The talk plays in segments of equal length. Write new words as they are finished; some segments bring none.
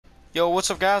Yo,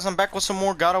 what's up, guys? I'm back with some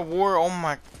more God of War. Oh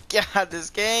my god, this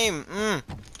game.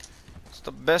 It's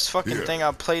the best fucking Here. thing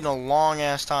I've played in a long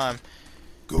ass time.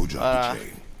 Go, Johnny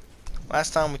J.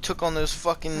 Last time we took on those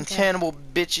fucking cannibal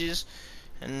bitches,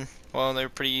 and well, they were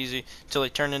pretty easy until they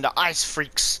turned into ice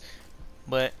freaks.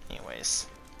 But anyways,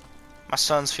 my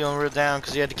son's feeling real down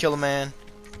because he had to kill a man.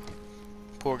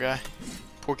 Poor guy.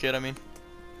 Poor kid, I mean.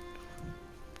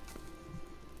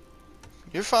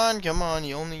 You're fine. Come on.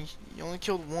 You only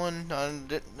killed one. I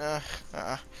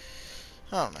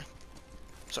don't know.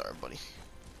 Sorry, buddy.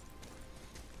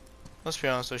 Let's be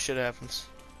honest, though, shit happens.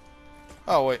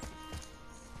 Oh wait,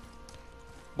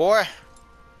 boy,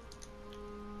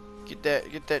 get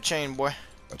that chain, boy.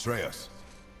 Atreus.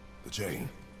 The chain.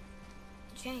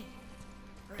 The chain.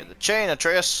 Get the chain,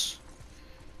 Atreus.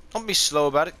 Don't be slow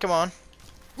about it. Come on.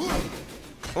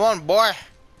 Come on, boy.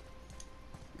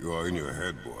 You are in your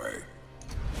head, boy.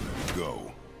 Let it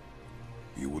go.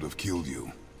 He would have killed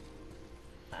you.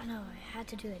 I know, I had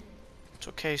to do it. It's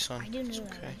okay, son. I do know It's that.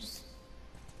 okay.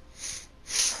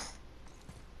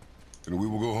 And we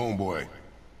will go home, boy.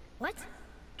 What?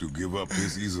 To give up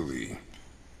this easily.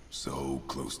 So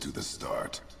close to the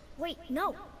start. Wait,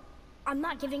 no. I'm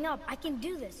not giving up. I can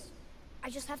do this.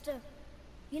 I just have to,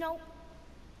 you know,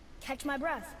 catch my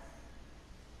breath.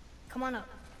 Come on up.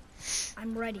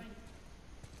 I'm ready.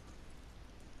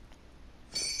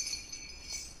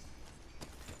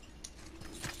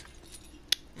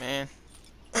 Man.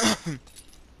 I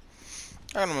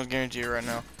can almost guarantee you right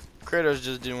now, Kratos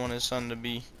just didn't want his son to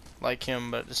be like him,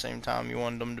 but at the same time, he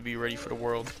wanted him to be ready for the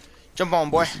world. Jump on,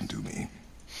 boy. Listen to me.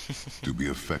 To be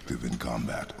effective in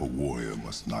combat, a warrior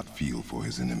must not feel for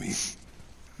his enemy.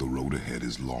 The road ahead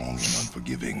is long and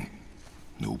unforgiving.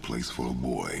 No place for a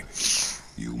boy.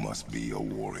 You must be a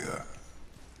warrior.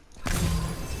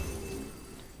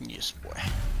 Yes, boy.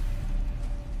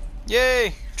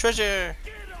 Yay! Treasure!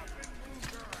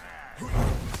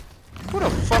 Who the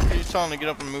fuck are you telling to get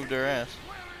up and move their ass?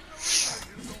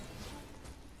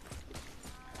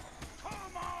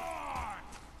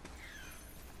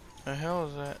 The hell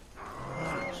is that?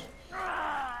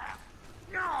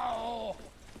 No!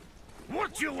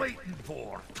 What you waiting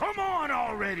for? Come on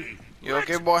already! You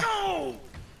okay, boy? Go!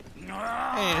 You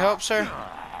need help, sir?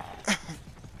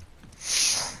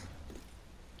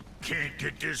 Can't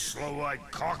get this slow-eyed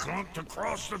cocklump to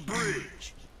cross the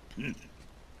bridge.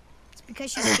 It's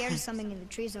because she's scared of something in the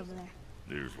trees over there.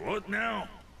 There's what now?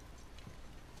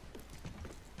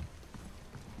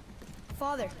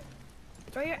 Father,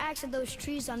 throw your axe at those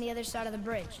trees on the other side of the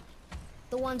bridge.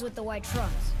 The ones with the white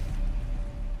trunks.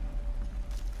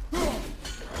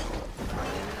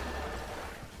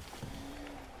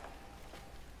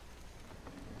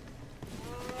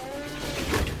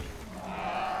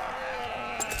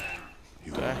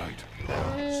 You all right?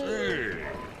 Say,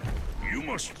 you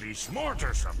must be smart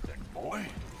or something, boy.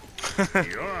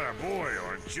 You're a boy,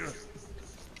 aren't you?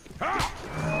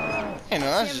 Ha! Hey, no,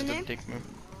 that's You just have a a name? dick move.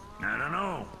 I don't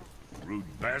know. Rude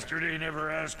bastard ain't ever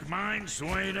asked mine, so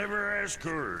ain't ever asked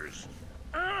hers.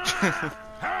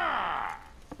 Ha!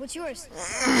 What's yours?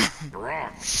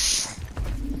 Wrong.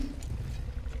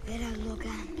 Vera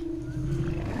Logan.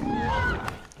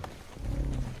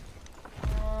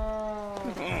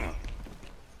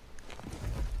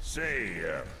 Say,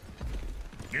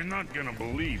 you're not gonna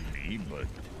believe me, but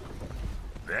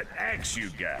that axe you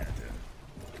got,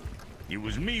 it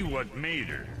was me what made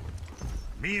her.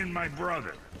 Me and my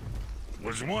brother.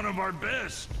 Was one of our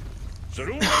best. So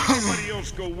don't let nobody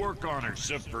else go work on her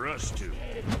except for us two.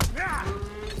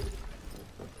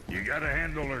 You gotta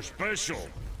handle her special,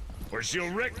 or she'll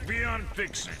wreck beyond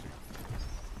fixing.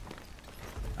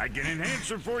 I can enhance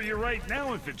her for you right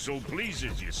now if it so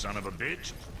pleases you, son of a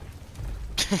bitch.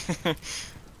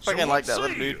 Fucking like that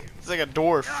little dude. He's like a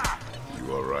dwarf.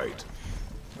 You are right.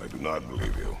 I do not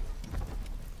believe you.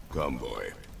 Come,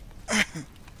 boy.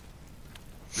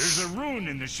 There's a rune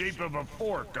in the shape of a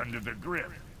fork under the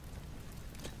grip.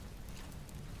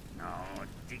 No,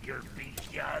 digger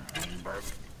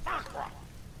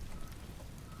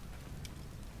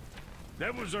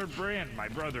That was our brand, my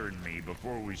brother and me,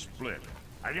 before we split.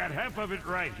 I got half of it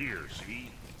right here,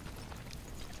 see?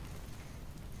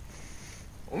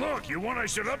 Look, you want I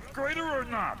should upgrade her or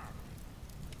not?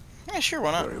 Yeah, sure,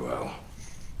 why not? Very well.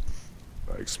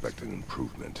 I expect an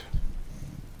improvement.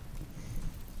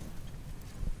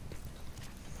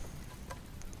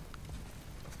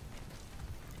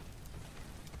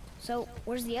 So,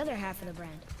 where's the other half of the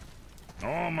brand?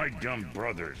 All my dumb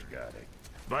brothers got it.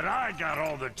 But I got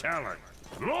all the talent.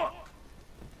 Look!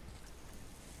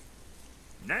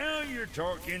 Now you're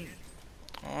talking.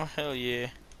 Oh, hell yeah.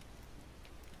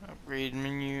 Upgrade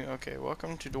menu. Okay,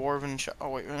 welcome to Dwarven Shop. Oh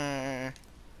wait, God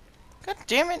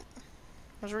damn it!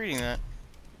 I was reading that.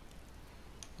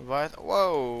 Leviathan.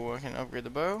 Whoa! I can upgrade the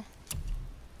bow.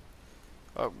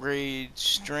 Upgrade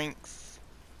strength.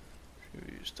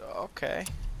 Okay.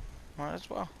 Might as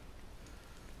well.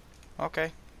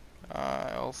 Okay.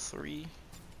 L3.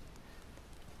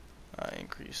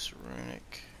 Increase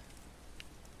runic.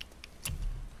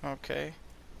 Okay.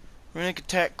 Runic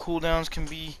attack cooldowns can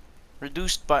be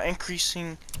reduced by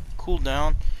increasing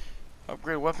cooldown.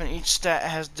 Upgrade weapon. Each stat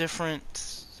has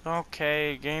different.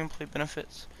 Okay. Gameplay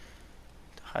benefits.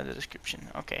 Hide the description.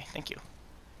 Okay. Thank you.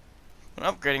 When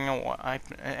upgrading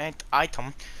an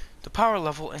item, the power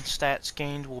level and stats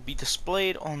gained will be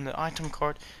displayed on the item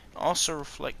card and also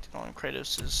reflected on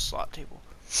Kratos' slot table.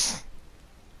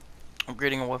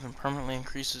 Upgrading a weapon permanently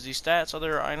increases these stats.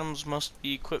 Other items must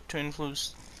be equipped to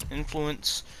influence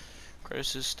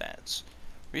Kratos' stats.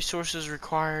 Resources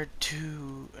required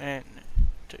to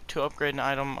upgrade an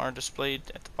item are displayed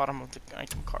at the bottom of the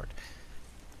item card.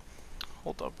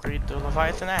 Hold to upgrade the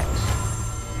Leviathan axe.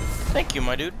 Thank you,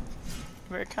 my dude.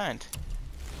 Very kind.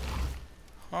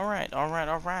 Alright, alright,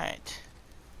 alright.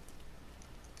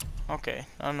 Okay,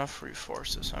 not enough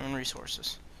resources. I'm in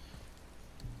resources.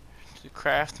 The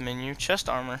craft menu, chest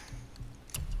armor.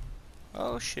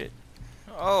 Oh shit.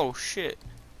 Oh shit.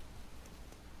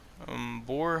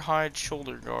 Boar hide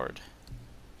shoulder guard.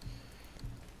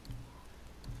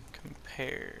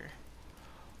 Compare.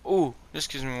 Ooh, this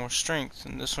gives me more strength,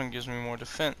 and this one gives me more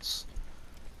defense.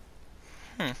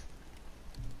 You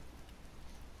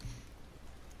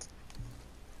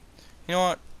know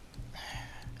what?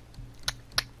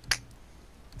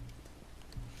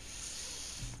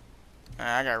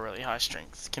 I got really high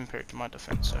strength compared to my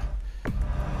defense, so.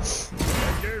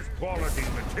 There's quality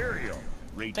material.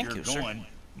 Rate Thank you're you, sir. going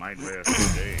might last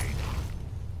a day.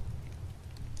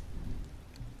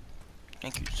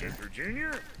 Thank you, sir. Mr.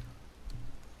 Junior?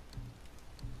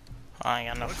 I ain't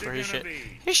got enough What's for it his gonna shit.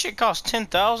 be? His shit costs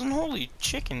 10,000. Holy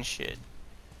chicken shit.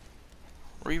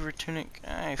 Reaver tunic.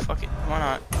 Hey, fuck it. Why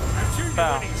not? I'm sure your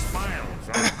Bow. winning smiles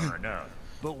aren't enough.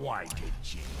 But why did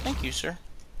you? Thank you, sir.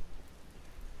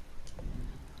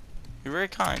 You're very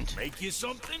kind. Make you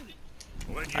something?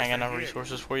 What'd you I ain't got no forget?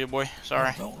 resources for you, boy.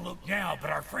 Sorry. Don't look now, but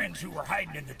our friends who were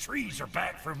hiding in the trees are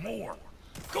back for more.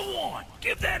 Go on,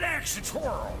 give that axe a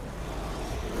twirl.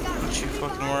 Don't you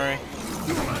fucking worry.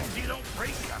 Once you don't break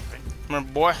nothing. Come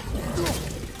here, boy.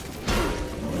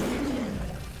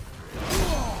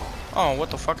 Oh,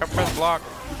 what the fuck? I pressed block.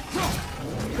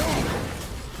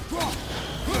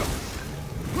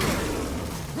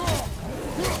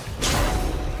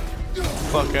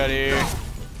 Fuck out of here.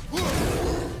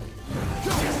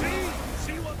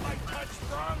 See what my touch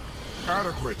sprung?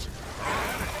 Adequate.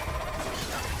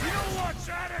 You know what's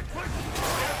adequate?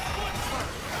 Their footwork.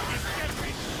 You get me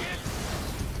shit?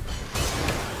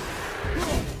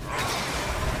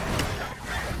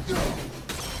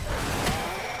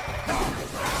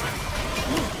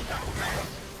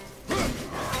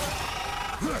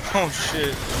 Oh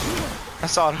shit. I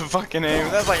saw the fucking aim.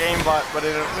 That's like aimbot, but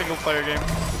in a single player game.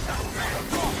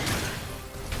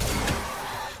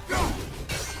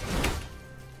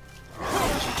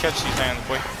 You should catch these hands,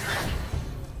 boy.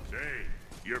 Say,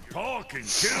 your paw can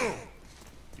kill.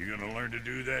 You gonna learn to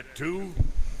do that too?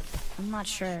 I'm not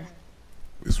sure.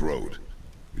 This road,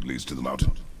 it leads to the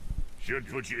mountain. Should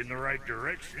put you in the right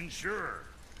direction, sure.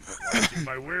 Want to see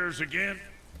my wares again?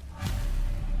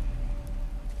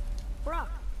 Brock,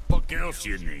 What else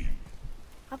you need?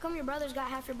 how come your brother's got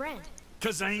half your brand?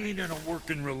 Cause I ain't in a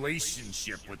working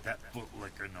relationship with that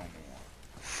footlicker no more.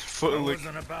 I Footlick.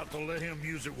 wasn't about to let him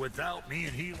use it without me,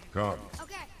 and he... Come.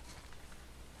 Okay.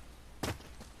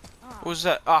 What was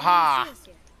that? Aha!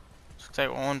 Looks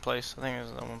like one place. I think it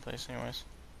was that one place, anyways.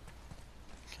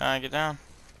 Can I get down?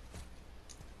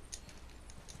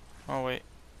 Oh wait.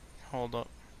 Hold up.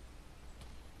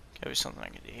 Gotta be something I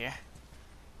can do here.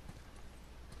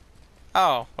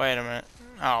 Oh, wait a minute.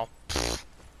 Oh, pfft.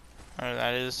 Whatever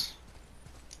that is.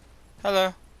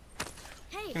 Hello.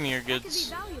 Hey, Give me your that could be goods.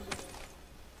 valuable.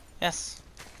 Yes.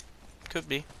 Could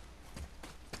be.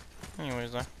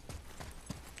 Anyways, though.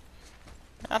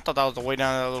 I thought that was the way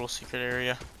down to that little secret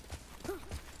area.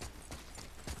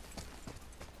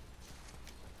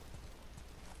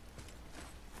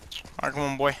 Alright, come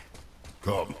on, boy.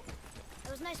 Come.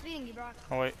 It was nice meeting you, Brock.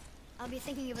 Oh, wait. I'll be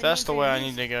thinking of a If that's the name for way your I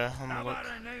niece. need to go. I'm How gonna look.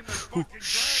 about I name it Ooh, fucking gratitude?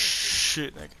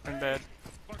 shit, that could be bad.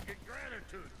 Fucking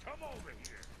gratitude, come over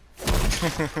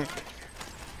here.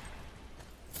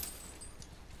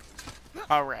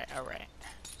 Alright, alright.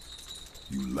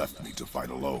 You left me to fight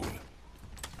alone.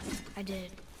 I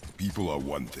did. People are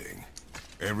one thing.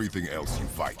 Everything else you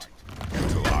fight.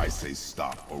 Until I say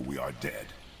stop or we are dead.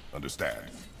 Understand?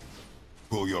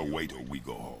 Pull your weight or we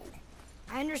go home.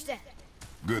 I understand.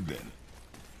 Good then.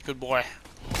 Good boy.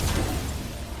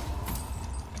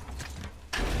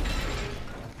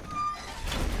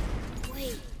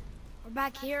 Wait, we're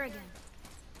back here again.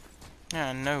 Yeah,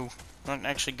 I know. I'm not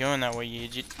actually going that way, you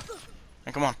idiot.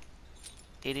 Now, come on.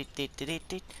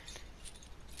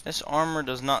 This armor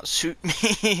does not suit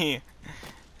me.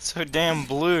 It's so damn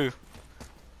blue.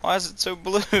 Why is it so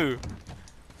blue?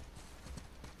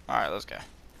 Alright, let's go.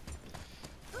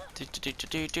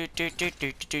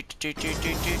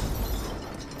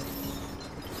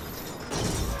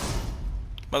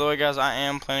 By the way, guys, I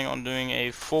am planning on doing a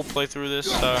full playthrough of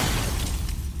this, so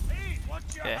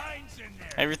yeah.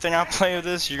 Everything I play with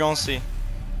this, you're gonna see.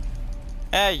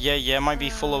 Yeah, it might be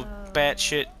full of bad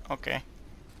shit. Okay.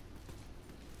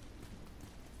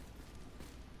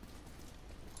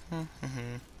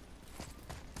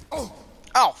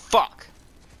 Oh, fuck!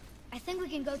 I think we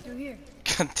can go through here.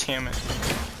 God damn it.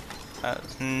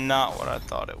 That's not what I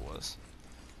thought it was.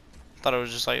 I thought it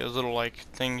was just like those little like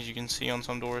things you can see on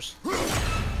some doors.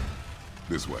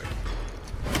 This way.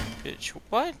 Bitch,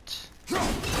 what?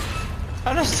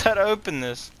 How does that open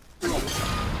this?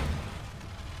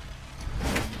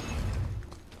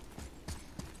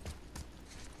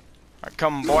 Alright,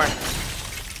 come boy.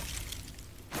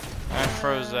 I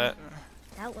froze that.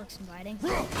 That looks inviting.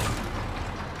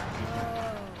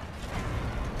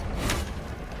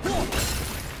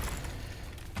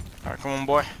 Alright, come on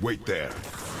boy. Wait there.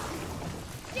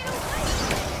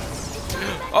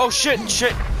 Oh shit.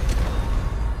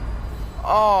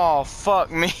 Oh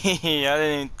fuck me. I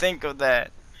didn't even think of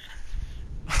that.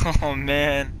 Oh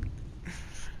man.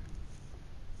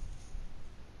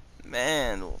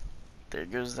 Man, there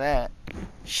goes that.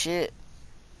 Shit.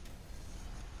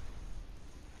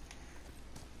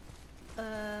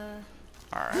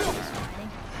 Alright.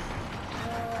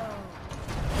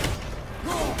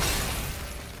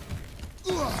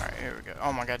 Alright, here we go.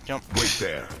 Oh my god, jump. Wait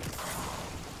there.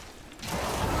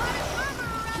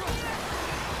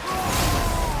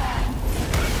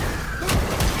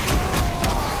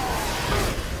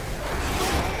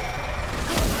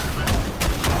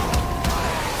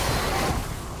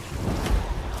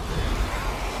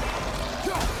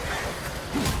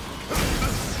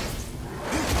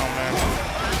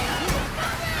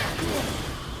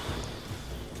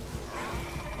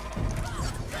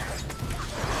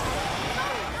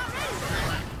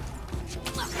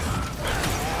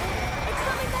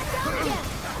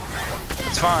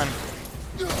 Fine.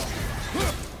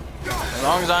 As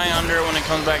long as I ain't under it when it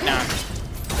comes back down.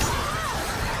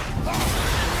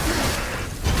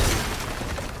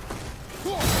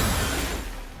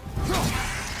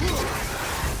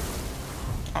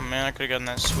 Oh man, I could have gotten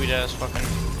that sweet ass fucking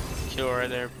kill right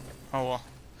there. Oh well.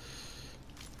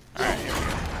 Alright, here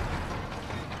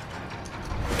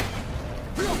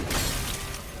we go.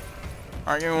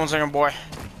 Alright, give me 1 second, boy.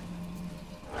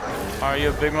 Are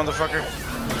you a big motherfucker?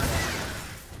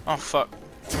 Oh fuck.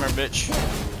 Come here, bitch.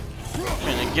 I'm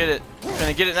gonna get it. I'm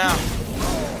gonna get it now.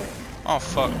 Oh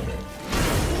fuck.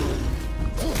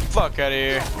 Fuck out of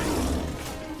here.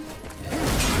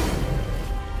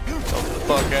 Get the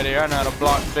fuck out of here. I know how to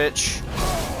block, bitch.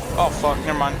 Oh fuck,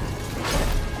 never mind.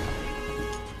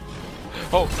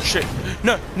 Oh shit.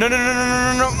 No. No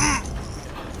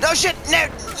shit. No.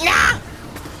 Nah.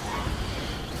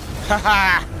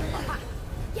 Haha.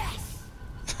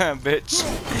 Bitch.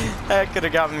 That could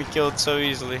have got me killed so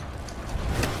easily.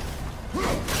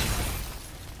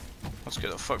 Let's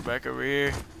get the fuck back over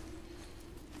here.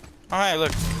 Oh hey,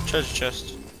 look, treasure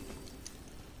chest.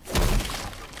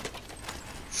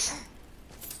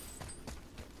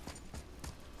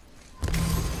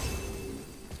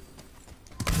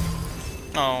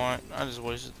 Oh, I just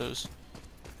wasted those.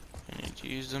 I need to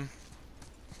use them.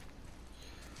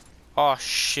 Oh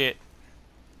shit.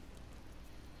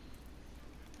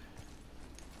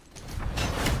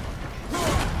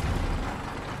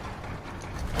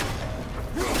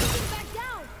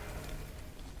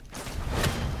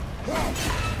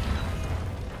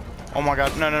 Oh my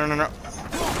god, no. Now,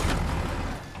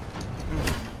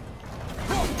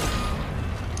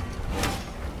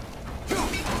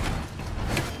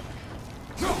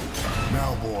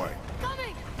 boy.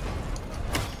 Coming.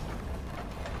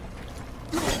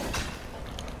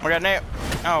 Oh my god, no.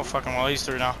 Oh, fucking well, he's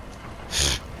through now.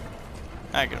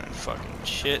 That could have been fucking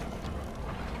shit.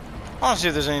 I want to see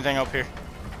if there's anything up here.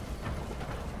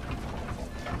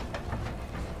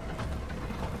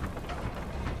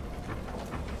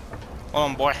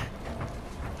 Hold on, boy.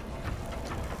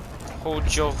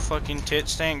 Hold your fucking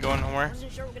tits. They ain't going nowhere.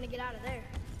 Wasn't sure we're gonna get out of there.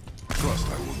 Trust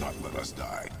I will not let us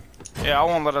die. Yeah, I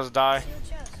won't let us die.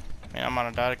 I mean, I might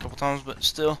have died a couple times, but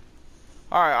still.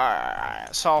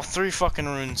 Alright. Saw 3 fucking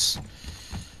runes.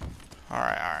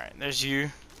 Alright. There's you.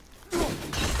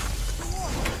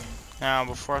 Now,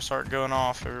 before I start going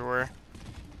off everywhere,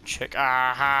 check.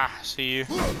 Aha! See you.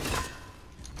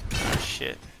 Ah,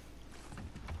 shit.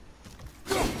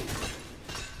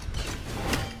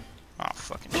 Oh,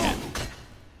 fucking shit.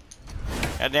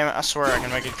 God damn it, I swear I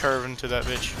can make it curve into that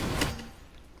bitch.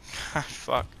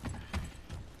 Fuck.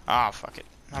 Ah, fuck it.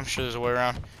 I'm sure there's a way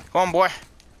around. Come on, boy.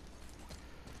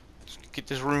 Let's get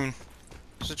this rune.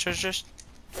 Is it treasure chest?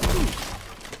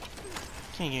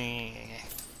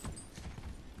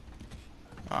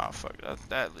 Oh, fuck.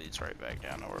 That leads right back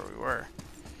down to where we were.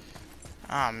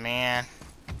 Oh, man.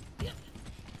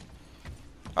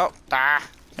 Oh, ah.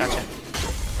 Gotcha.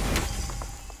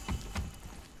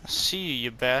 I see you,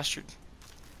 you bastard.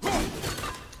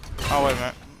 Oh, wait a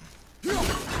minute.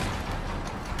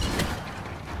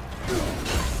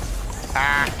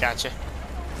 Ah, gotcha.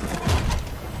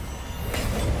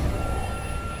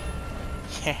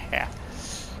 Yeah.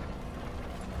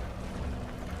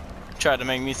 Tried to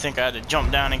make me think I had to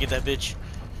jump down and get that bitch.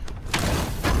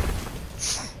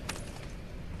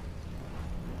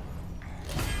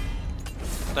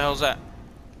 What the hell's that?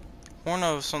 Horn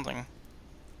of something.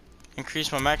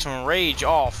 Increase my maximum rage.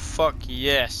 Oh, fuck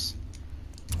yes.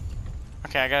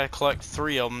 Okay, I gotta collect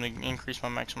 3 of them to increase my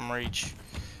maximum rage.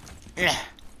 Yeah.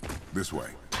 This way.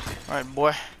 Alright,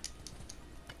 boy.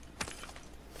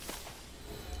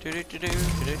 Thank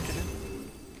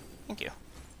you.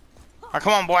 Alright,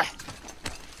 come on, boy.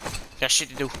 Got shit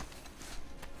to do.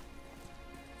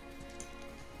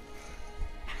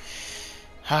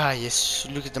 Ah, yes.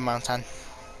 Look at the mountain.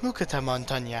 Look at the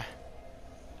mountain, yeah.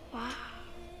 Wow.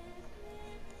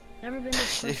 Never been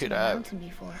this close to Dude, the mountain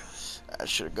before. I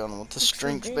should have gone with the Looks so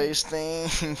strength-based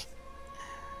thing.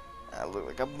 I look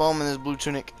like a bum in this blue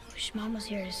tunic. Wish Mom was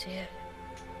here to see it.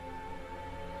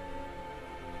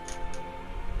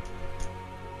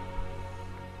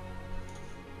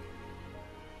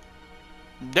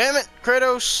 Damn it,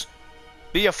 Kratos!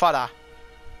 Be a father.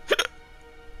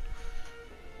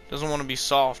 Doesn't want to be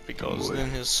soft because then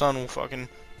his son will fucking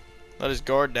let his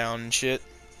guard down and shit.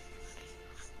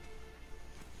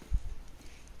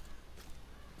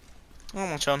 Oh,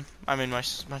 my chun. I mean, my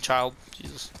child.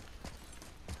 Jesus.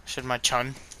 I said my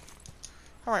chun.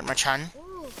 Alright, my chun.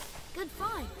 Ooh, good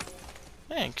find.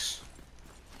 Thanks.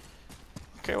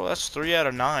 Okay, well, that's 3 out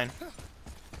of 9.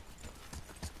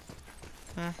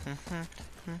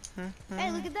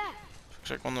 Hey, look at that. Looks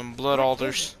like one of them blood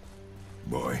altars.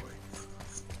 Boy.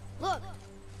 Look,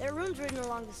 there are runes written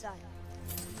along the side.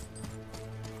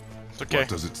 It's okay. What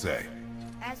does it say?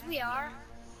 As we are,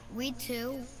 we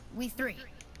two, we three.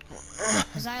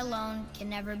 As I alone can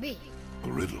never be. A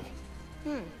riddle.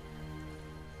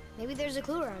 Maybe there's a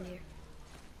clue around here.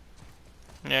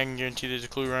 Yeah, I can guarantee there's a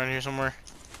clue around here somewhere.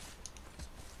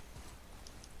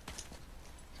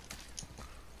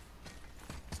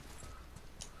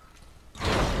 The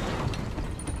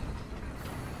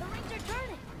rings are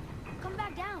turning. Come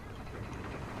back down.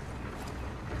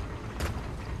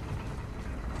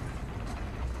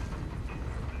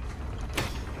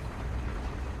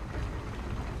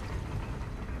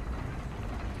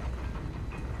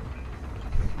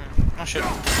 Oh shit.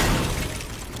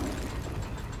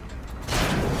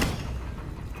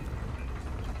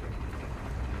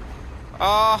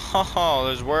 Oh,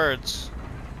 there's words.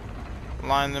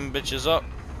 Line them bitches up.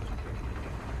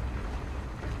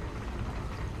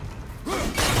 I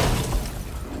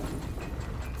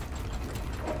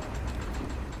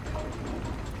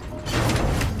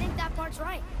think that part's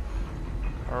right.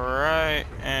 Alright,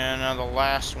 and now the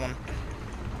last one.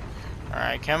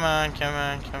 Alright, come on.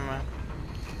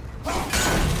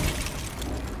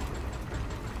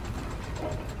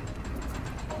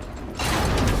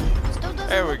 Still doesn't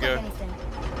There we look go. like anything.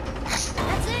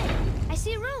 That's it. I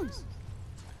see runes.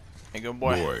 There you go,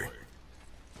 boy. Boy.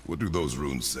 What do those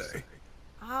runes say?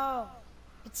 Oh,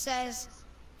 it says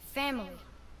family.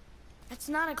 That's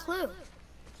not a clue.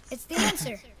 It's the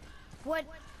answer. What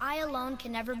I alone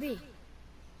can never be.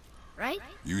 Right?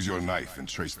 Use your knife and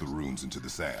trace the runes into the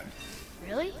sand.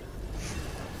 Really?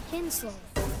 Kinslow.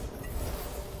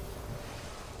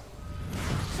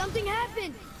 Something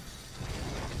happened.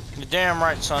 You're damn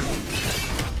right, son.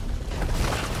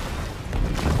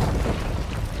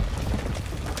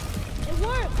 It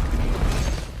worked.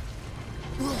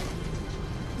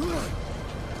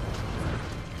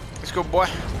 Let's go, boy.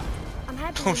 I'm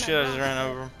happy. Oh we shit, met I just Bob. ran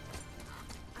over him.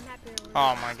 I'm happy.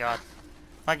 Oh my god.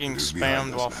 I'm getting It is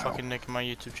behind spammed us while now. fucking nicking my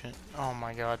YouTube channel. Oh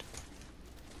my god.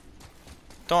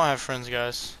 Don't have friends,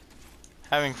 guys.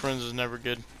 Having friends is never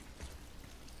good.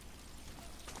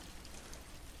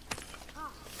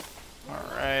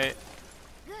 Alright.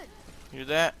 Do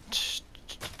that.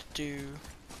 Do.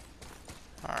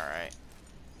 Alright.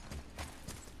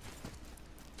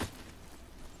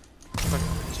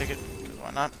 Take it.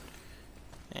 Why not?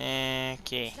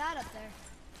 Okay. That up there.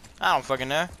 I don't fucking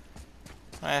know.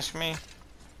 Ask me.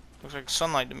 Looks like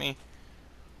sunlight to me.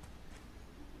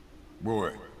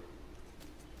 Boy,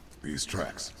 these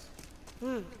tracks.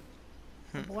 A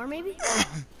boar maybe?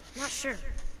 Not sure,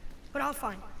 but I'll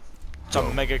find. It's a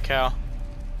mega cow.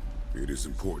 It is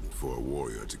important for a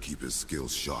warrior to keep his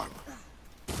skills sharp.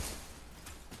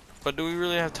 But do we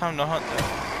really have time to hunt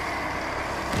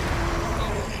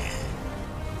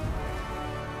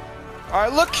though?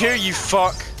 Alright, look here, you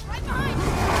fuck.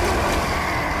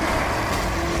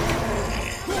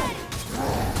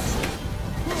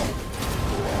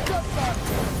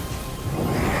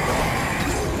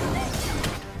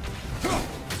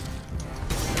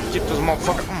 Get this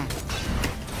motherfucker.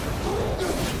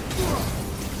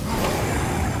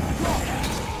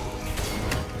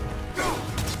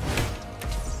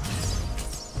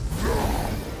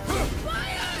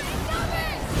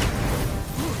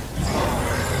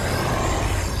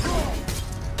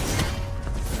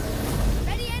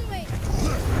 Ready and wait.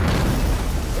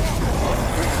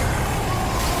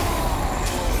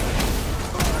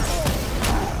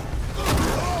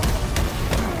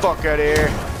 Fuck out of here.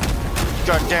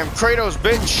 Goddamn Kratos,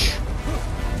 bitch.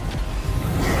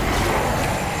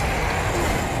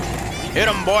 Hit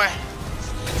him, boy.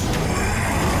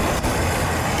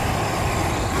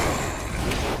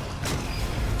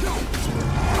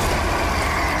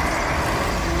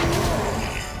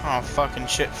 Oh, fucking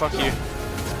shit. Fuck you.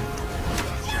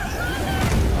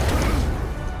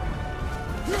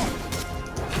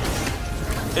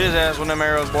 Hit his ass with them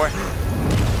arrows, boy.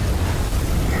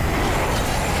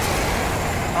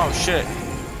 Oh, shit.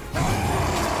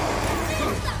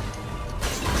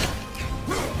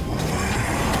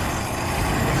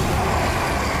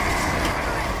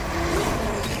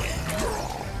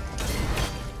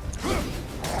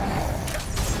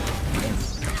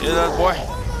 Hit that boy.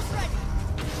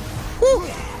 Woo!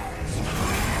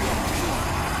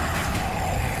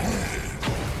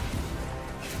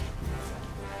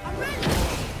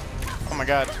 Oh my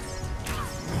god.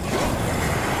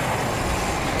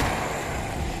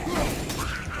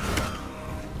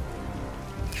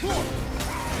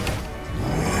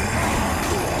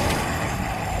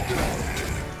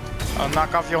 I'll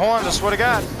knock off your horns, I swear to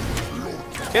God.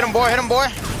 Hit him, boy, hit him, boy.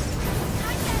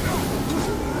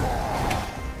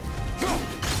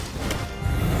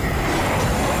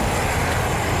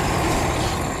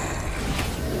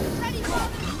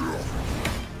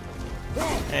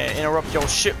 Hey, interrupt your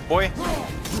shit, boy.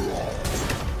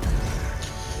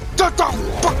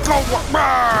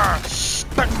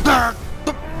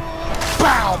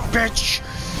 Bow, bitch.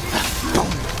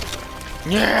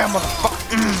 Yeah, motherfucker.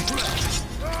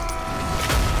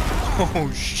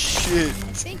 Oh shit. I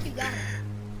think you got it.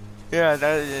 Yeah, I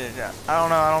don't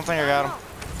know. I don't think I got him.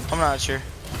 I'm not sure.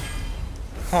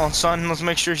 Hold on, son. Let's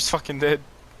make sure he's fucking dead.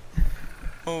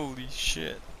 Holy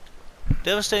shit.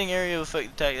 Devastating area effect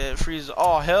attack that freezes.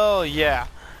 Oh, hell yeah.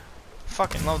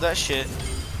 Fucking love that shit.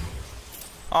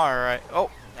 Alright. Oh,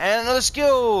 and another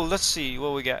skill. Let's see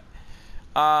what we got.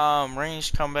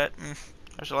 Ranged combat.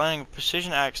 There's a landing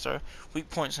precision axe throw. Weak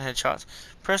points and headshots.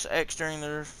 Press X during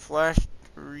the flash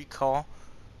recall.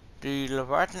 The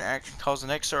Leviathan action causes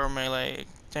an extra melee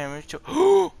damage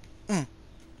to.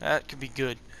 That could be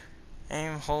good.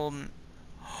 Aim, hold.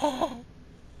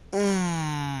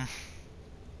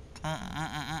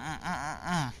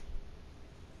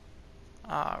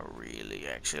 I really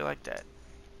actually like that.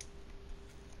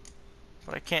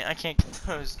 But I can't get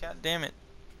those, god damn it.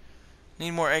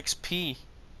 Need more XP.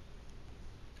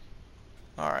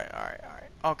 Alright.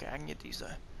 Okay, I can get these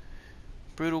though.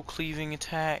 Brutal cleaving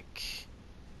attack.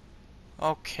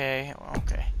 Okay.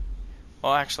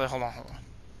 Well actually hold on.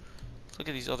 Let's look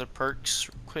at these other perks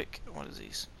real quick. What is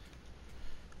these?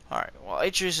 Alright, while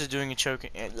Atreus is doing a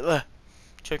choking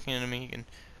enemy, he can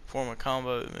form a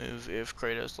combo move if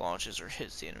Kratos launches or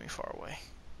hits the enemy far away.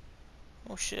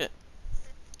 Oh shit.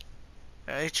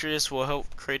 Atreus will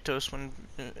help Kratos when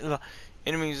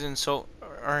enemies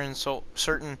are in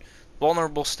certain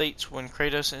vulnerable states when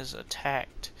Kratos is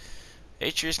attacked.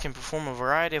 Atreus can perform a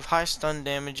variety of high stun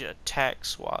damage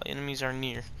attacks while enemies are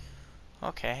near.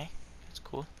 Okay, that's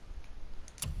cool.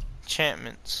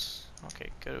 Enchantments.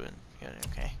 Okay,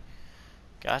 okay.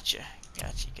 Gotcha.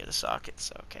 Get a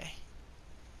sockets. Okay.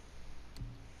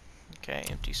 Okay,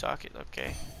 empty socket.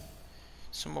 Okay.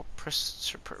 Symbol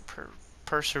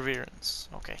perseverance.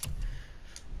 Okay.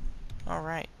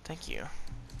 Alright, thank you.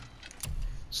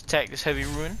 Let's attack this heavy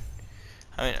ruin.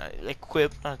 I mean,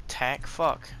 equip, not attack.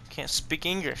 Fuck. Can't speak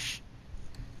English.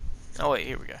 Oh, wait,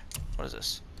 here we go. What is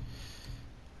this?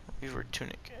 Weaver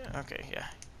tunic. Okay, yeah.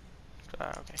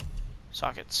 Okay.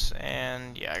 Sockets.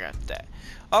 And, yeah, I got that.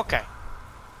 Okay.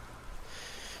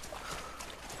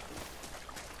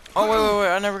 Oh, wait.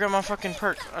 I never got my fucking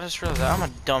perk. I just realized that. I'm a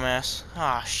dumbass.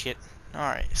 Ah, shit.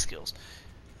 Alright, skills.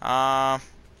 I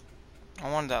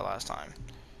wanted that last time.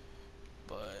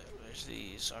 But, where's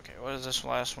these? Okay, what is this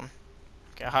last one?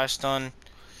 Okay, high stun.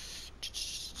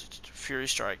 Fury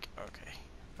strike. Okay.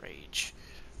 Rage.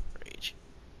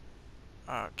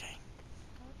 Okay.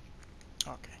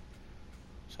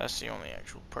 So that's the only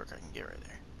actual perk I can get right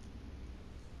there.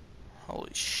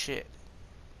 Holy shit.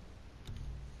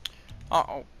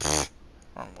 Oh,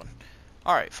 wrong one.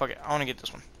 Alright, fuck it. I want to get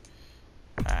this one.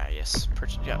 Ah, yes.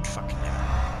 Purchase. Yeah, fucking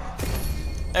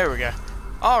damn. There we go.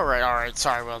 Alright.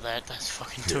 Sorry about that. That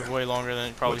fucking took way longer than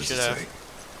it probably should have.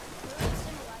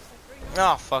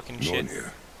 Oh, fucking shit.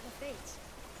 Mjolnir.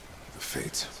 The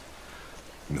fates.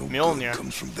 No Mjolnir. good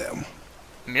comes from them.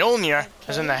 Mjolnir?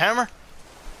 As in the hammer?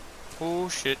 Oh,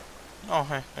 shit. Oh,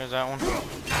 hey, there's that one.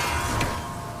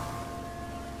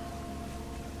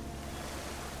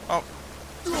 Oh.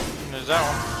 There's that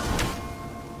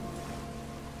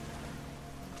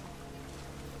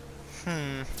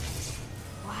one.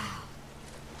 Wow.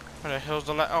 Where the hell's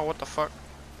the oh, what the fuck?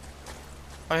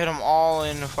 I hit them all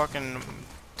in the fucking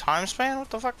time span? What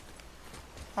the fuck?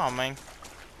 Oh, man.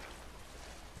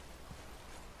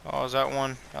 Oh, is that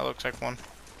one? That looks like one.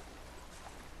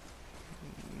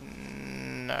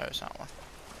 No, it's not one.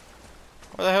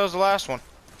 Where the hell's the last one?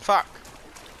 Fuck.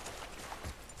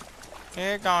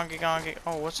 Here, gonky.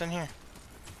 Oh, what's in here?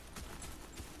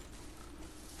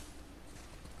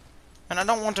 And I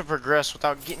don't want to progress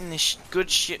without getting this good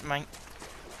shit, mate.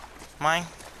 Mine?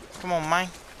 Come on, mine.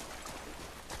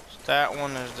 There's that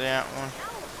one, there's that one.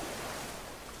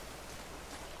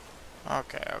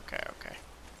 Okay.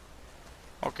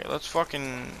 Okay, let's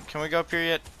fucking... Can we go up here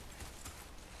yet?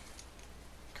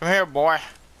 Come here, boy.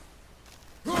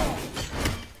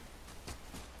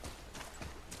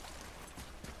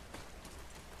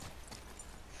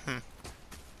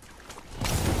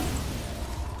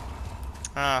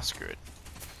 Ah, screw it.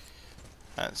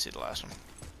 I didn't see the last one.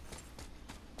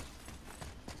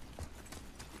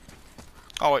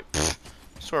 Oh, wait.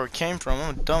 That's where we came from.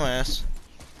 I'm a dumbass.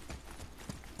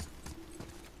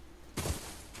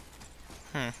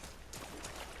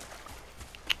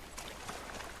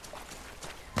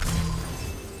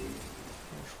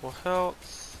 Full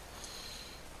health.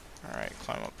 Alright,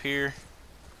 climb up here.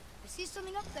 I see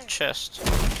something up there. Chest.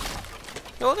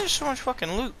 Yo, there's so much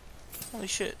fucking loot. Holy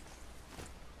shit.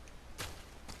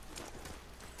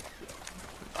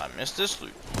 I missed this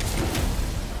loot.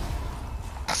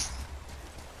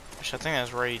 Which I think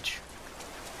that's rage.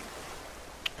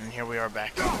 And here we are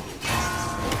back.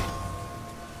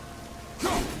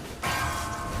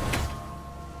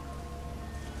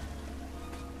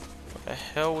 What the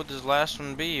hell would this last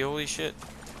one be? Holy shit.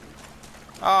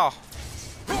 Oh.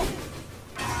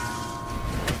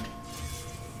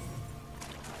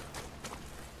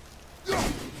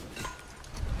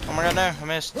 Oh my god, no, I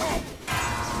missed. We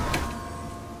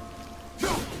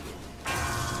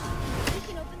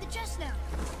can open the chest now.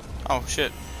 Oh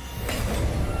shit.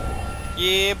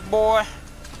 Yeah, boy.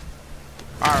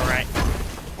 Alright.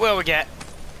 What we got?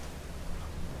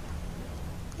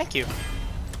 Thank you.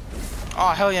 Oh,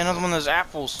 hell yeah, another one of those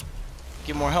apples.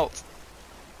 Get more health.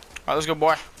 Alright, let's go,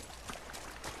 boy.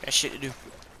 Got shit to do.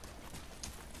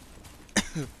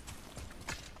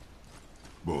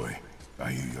 Boy,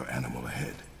 I hear your animal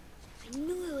ahead. I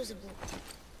knew it was a bull.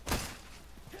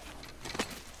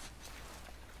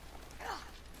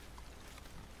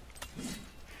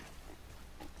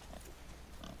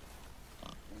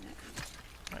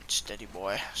 Alright, steady,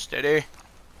 boy. Steady.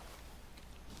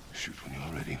 Shoot when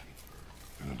you're ready.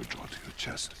 Remember, draw to your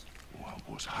chest. Wild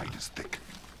boar's hide is thick.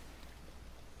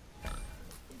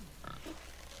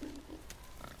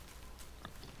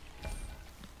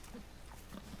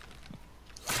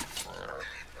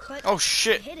 But Oh I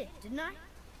shit. hit it, didn't I?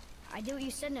 I did what you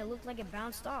said and it looked like it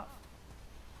bounced off.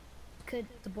 Could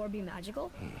the board be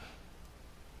magical?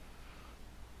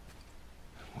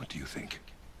 What do you think?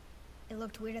 It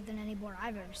looked weirder than any board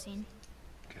I've ever seen.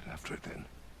 Get after it then.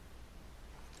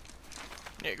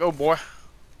 Yeah, go, boy.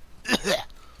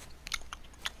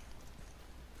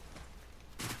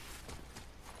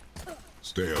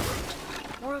 Stay alert.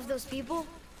 More of those people?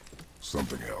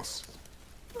 Something else.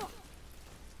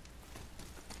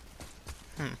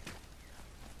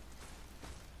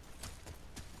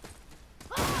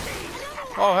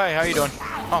 Oh, hey, how you doing?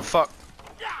 Oh, fuck.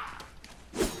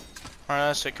 Alright,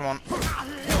 that's it, come on.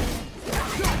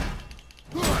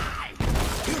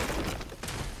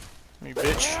 You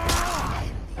bitch.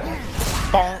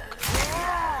 Bonk.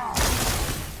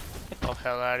 Get the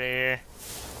hell out of here.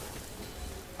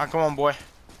 Alright, come on, boy.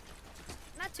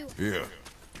 Not too. Here.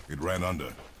 It ran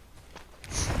under.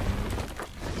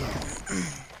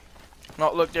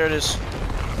 Oh, look, there it is.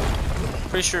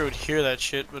 Pretty sure it would hear that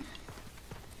shit, but...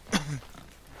 I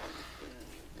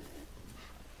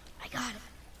got it.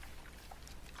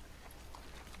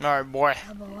 Alright, boy.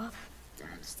 Elbow up.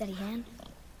 Steady hand.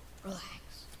 Relax.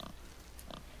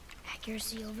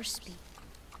 Accuracy over speed.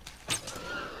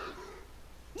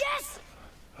 Yes!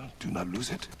 Do not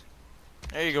lose it.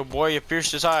 There you go, boy. You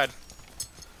pierced his hide.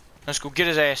 Let's go get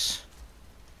his ass.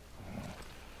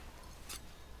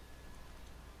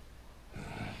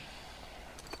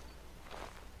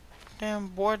 Damn,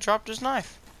 boy dropped his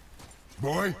knife.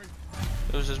 Boy?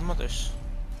 It was his mother's.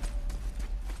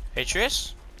 Hey,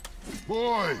 Tris?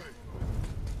 Boy!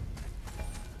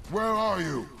 Where are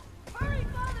you? Hurry,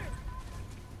 father!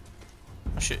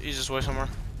 Oh shit, he's this way somewhere.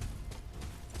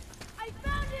 I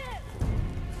found it!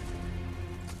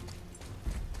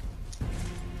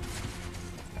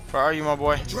 Where are you, my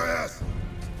boy? Atreus!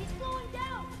 He's slowing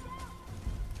down!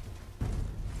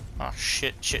 Oh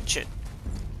shit, shit, shit.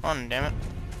 On, damn it.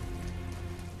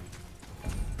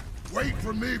 Wait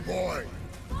for me, boy!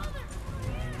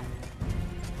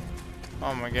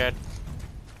 Oh my god.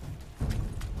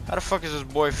 How the fuck is this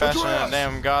boy faster than a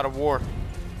damn god of war?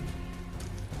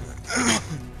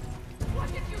 What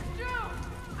did you do?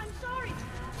 I'm sorry!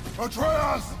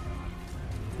 Atreus!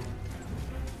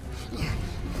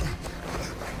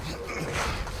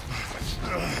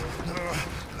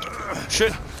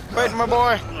 Shit! Wait, my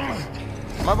boy!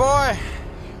 My boy!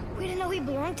 We didn't know he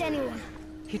belonged to anyone.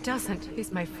 He doesn't.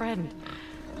 He's my friend.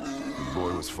 The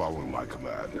boy was following my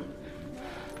command.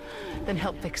 Then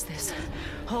help fix this.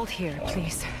 Hold here,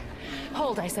 please.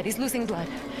 Hold, I said. He's losing blood.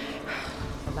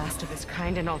 The last of his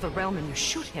kind in all the realm, and you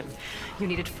shoot him. You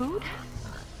needed food?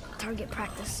 Target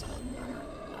practice.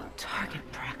 Target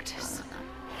practice.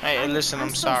 Hey, listen,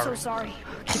 I'm sorry. So sorry.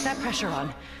 Keep that pressure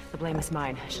on. The blame is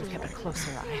mine. I should have kept a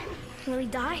closer eye. Will he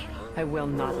die? I will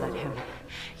not let him.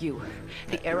 You.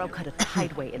 The arrow cut a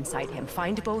tideway inside him.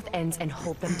 Find both ends and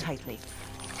hold them tightly.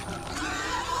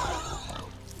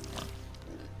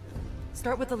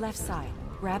 Start with the left side.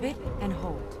 Grab it and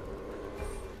hold.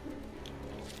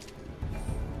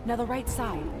 Now the right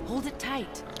side. Hold it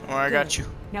tight. Oh, I got you.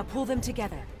 Now pull them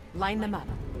together. Line them up.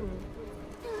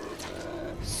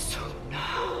 So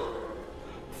now.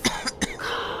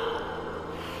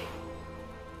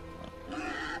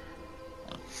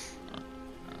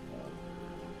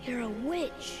 You're a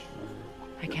witch.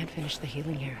 I can't finish the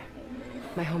healing here.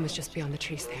 My home is just beyond the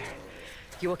trees there.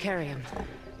 You will carry him.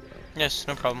 Yes,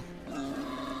 no problem.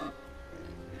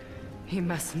 He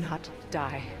must not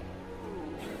die.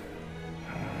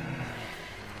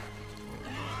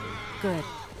 Good.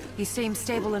 He seems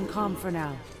stable and calm for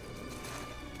now.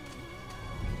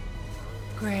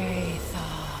 Great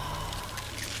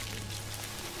thought.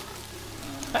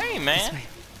 Hey, man.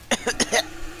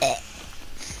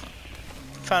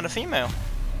 Found a female.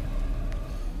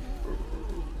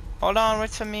 Hold on,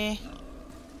 wait for me.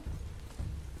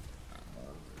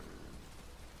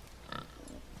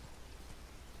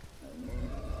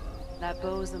 That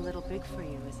bow's a little big for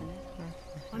you, isn't it?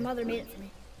 My mother made it for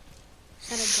me.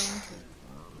 Said I'd go into it.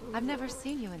 I've never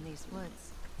seen you in these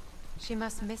woods. She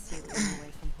must miss you being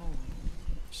away from home.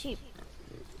 She's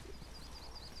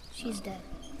dead.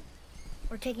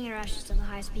 We're taking her ashes to the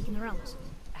highest peak in the realms.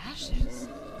 Ashes?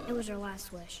 It was her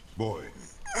last wish. Boy.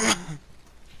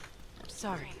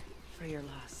 Sorry for your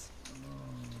loss.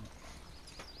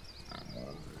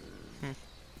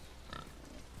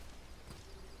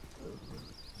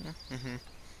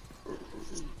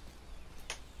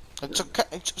 It's okay.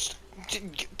 Just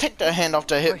take that hand off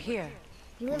the We're hip. here.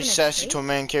 You live Be in a sassy state? to a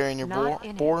man carrying your Not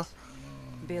in boar. it.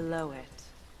 Below it.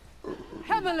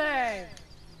 Heavily!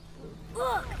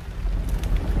 Look!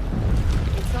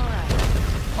 It's alright.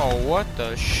 Oh, what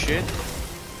the shit?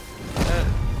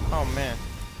 Oh man.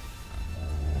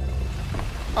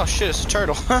 Oh shit, it's a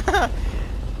turtle.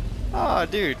 Oh,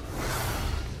 dude.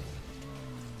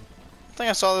 I think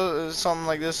I saw something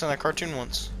like this in a cartoon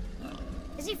once.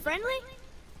 Is he friendly?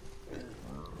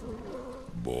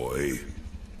 Boy.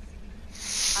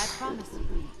 I promise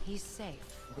you, he's safe.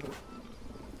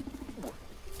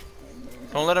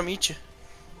 Don't let him eat you.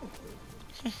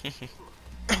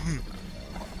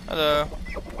 Hello.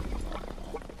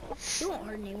 He won't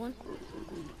hurt anyone.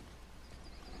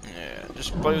 Yeah,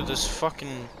 just play with this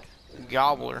fucking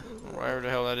gobbler, whatever the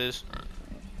hell that is.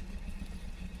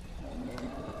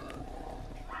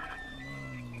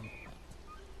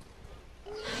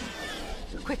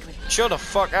 Quickly. Chill the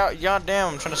fuck out,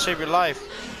 goddamn! I'm trying to save your life.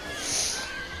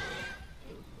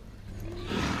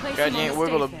 Place God, him you on ain't the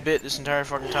wiggled a stake bit this entire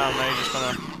fucking time. Now you're just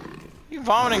gonna. You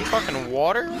vomiting fucking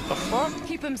water? What the fuck? there.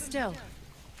 Keep him still.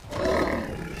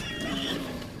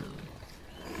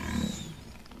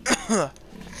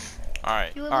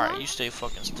 Alright, You live alright, alone? you stay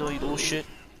fucking still, you little shit.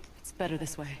 It's better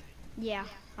this way. Yeah,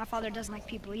 my father doesn't like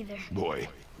people either. Boy,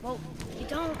 Well, you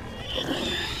don't.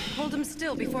 Hold him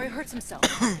still before he hurts himself.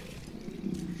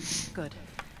 Good.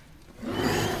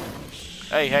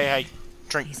 Hey, hey, hey.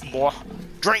 Drink, Easy. boy.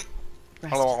 Drink!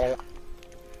 Rest. Hello.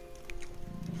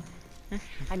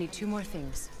 I need 2 more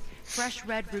things. Fresh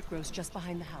red root grows just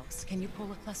behind the house. Can you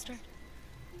pull a cluster?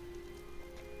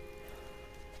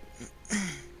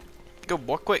 Go,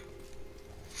 boy, quick.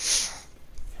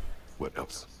 what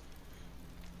else?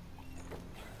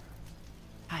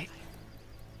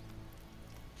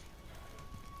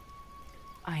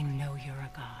 I know you're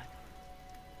a god.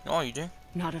 Oh, you do?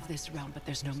 Not of this realm, but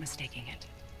there's no mistaking it.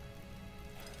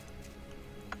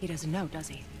 He doesn't know, does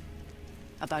he?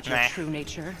 About your Nah. true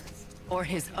nature? Or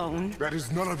his own? That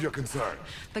is none of your concern.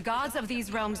 The gods of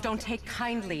these realms don't take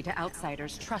kindly to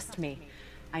outsiders, trust me.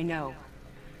 I know.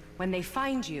 When they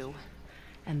find you,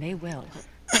 and they will,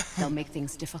 they'll make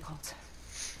things difficult.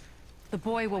 The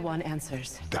boy will want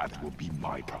answers. That will be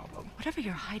my problem. Whatever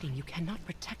you're hiding, you cannot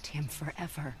protect him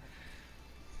forever.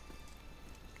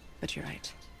 But you're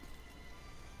right.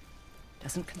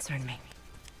 Doesn't concern me.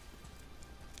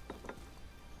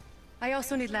 I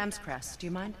also need lamb's cress. Do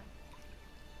you mind?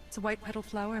 It's a white petal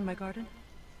flower in my garden.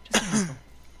 Just a handful.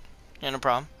 Yeah, no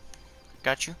problem.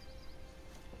 Got you.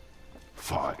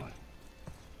 Fine.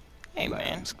 Hey, man.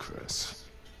 Lamb's cress.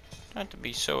 Not to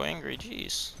be so angry,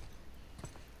 jeez.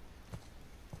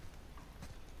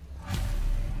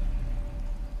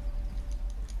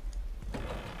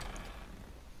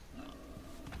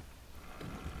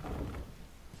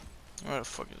 Where the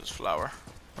fuck is this flower?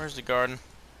 Where's the garden?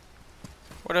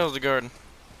 Where the hell's the garden?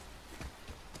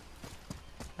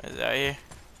 Is that here?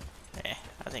 Yeah,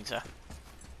 I think so.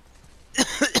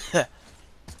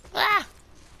 Ah!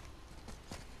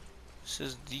 This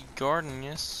is the garden,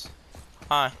 yes.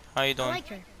 Hi, how you I doing? like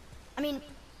her. I mean,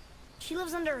 she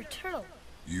lives under a turtle.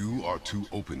 You are too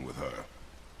open with her.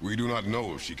 We do not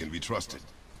know if she can be trusted.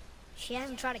 She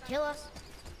hasn't tried to kill us.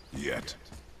 Yet.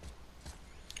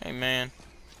 Hey, man.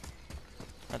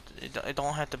 It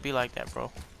don't have to be like that,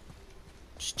 bro.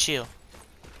 Just chill.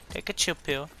 Take a chill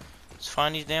pill. Let's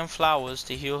find these damn flowers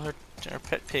to heal her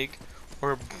pet pig,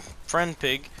 or her friend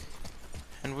pig,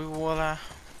 and we will,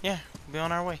 yeah, be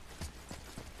on our way.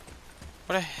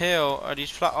 What the hell are these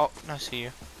flowers? Oh, I see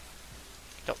you.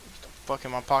 Get the fuck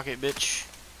in my pocket, bitch.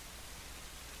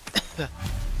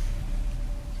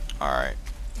 Alright.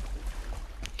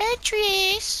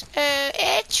 Atreus!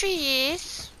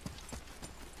 Atreus!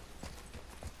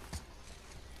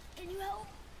 Can you help?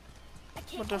 I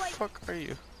can't What the quite fuck are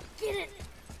you? get it.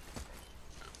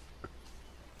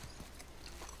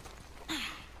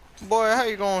 Boy, how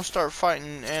you gonna start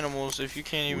fighting animals if you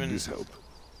can't Would even... this help?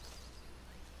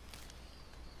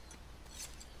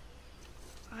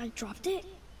 I dropped it.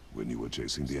 When you were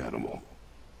chasing the animal.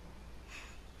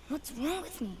 What's wrong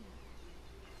with me?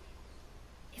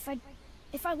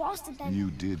 If I lost it, then You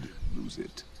did lose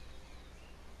it.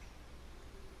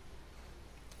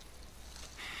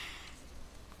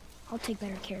 I'll take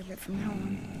better care of it from now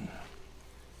on.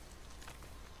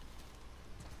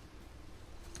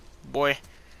 Boy,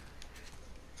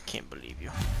 can't believe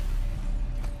you.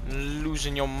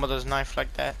 Losing your mother's knife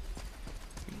like that.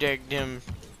 You daggum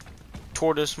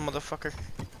tortoise motherfucker.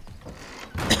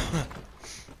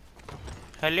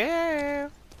 Hello.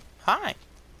 Hi.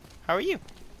 How are you?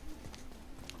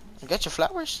 You got your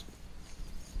flowers?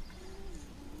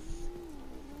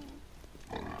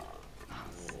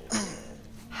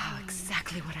 Oh,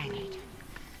 exactly what I need.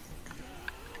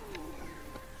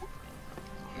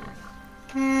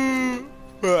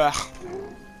 Ugh.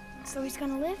 So he's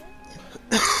gonna live?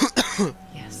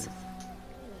 Yes.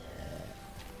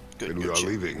 Good, Then we good are shit.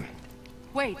 leaving.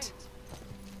 Wait.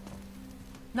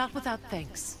 Not without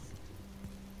thanks.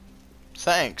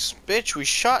 Thanks. Bitch, we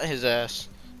shot his ass.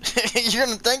 You're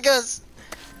gonna thank us?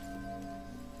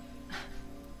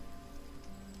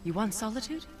 You want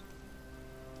solitude?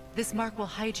 This mark will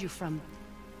hide you from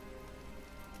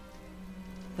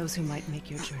those who might make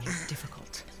your journey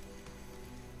difficult.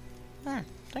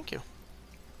 Thank you.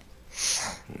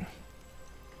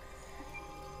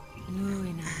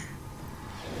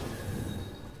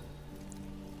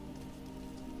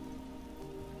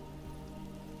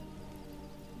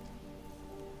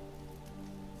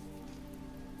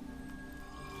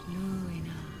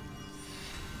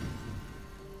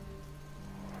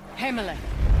 Emily.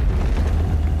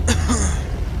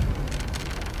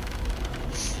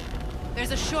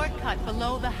 There's a shortcut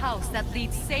below the house that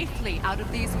leads safely out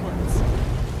of these woods.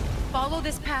 Follow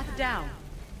this path down,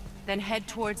 then head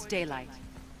towards daylight.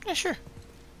 Yeah, sure.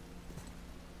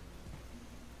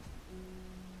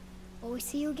 Will we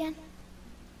see you again?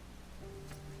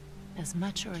 As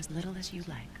much or as little as you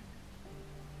like.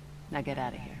 Now get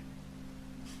out of here.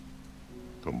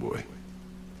 Come, boy.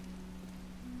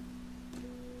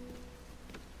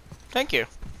 Thank you.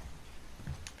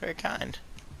 Very kind.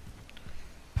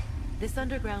 This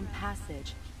underground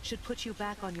passage should put you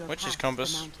back on your Which is path to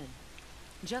compass? the mountain.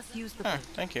 Just use the Ah, boat.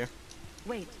 thank you.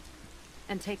 Wait,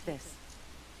 and take this.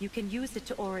 You can use it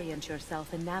to orient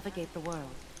yourself and navigate the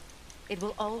world. It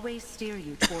will always steer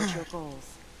you towards your goals.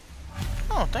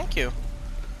 Oh, thank you.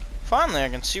 Finally, I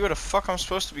can see where the fuck I'm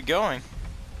supposed to be going.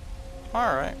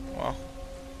 Alright, well.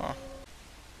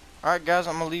 Alright, guys,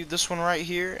 I'm gonna leave this one right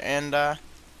here, and,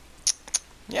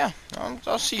 yeah,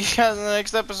 I'll see you guys in the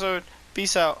next episode.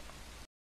 Peace out.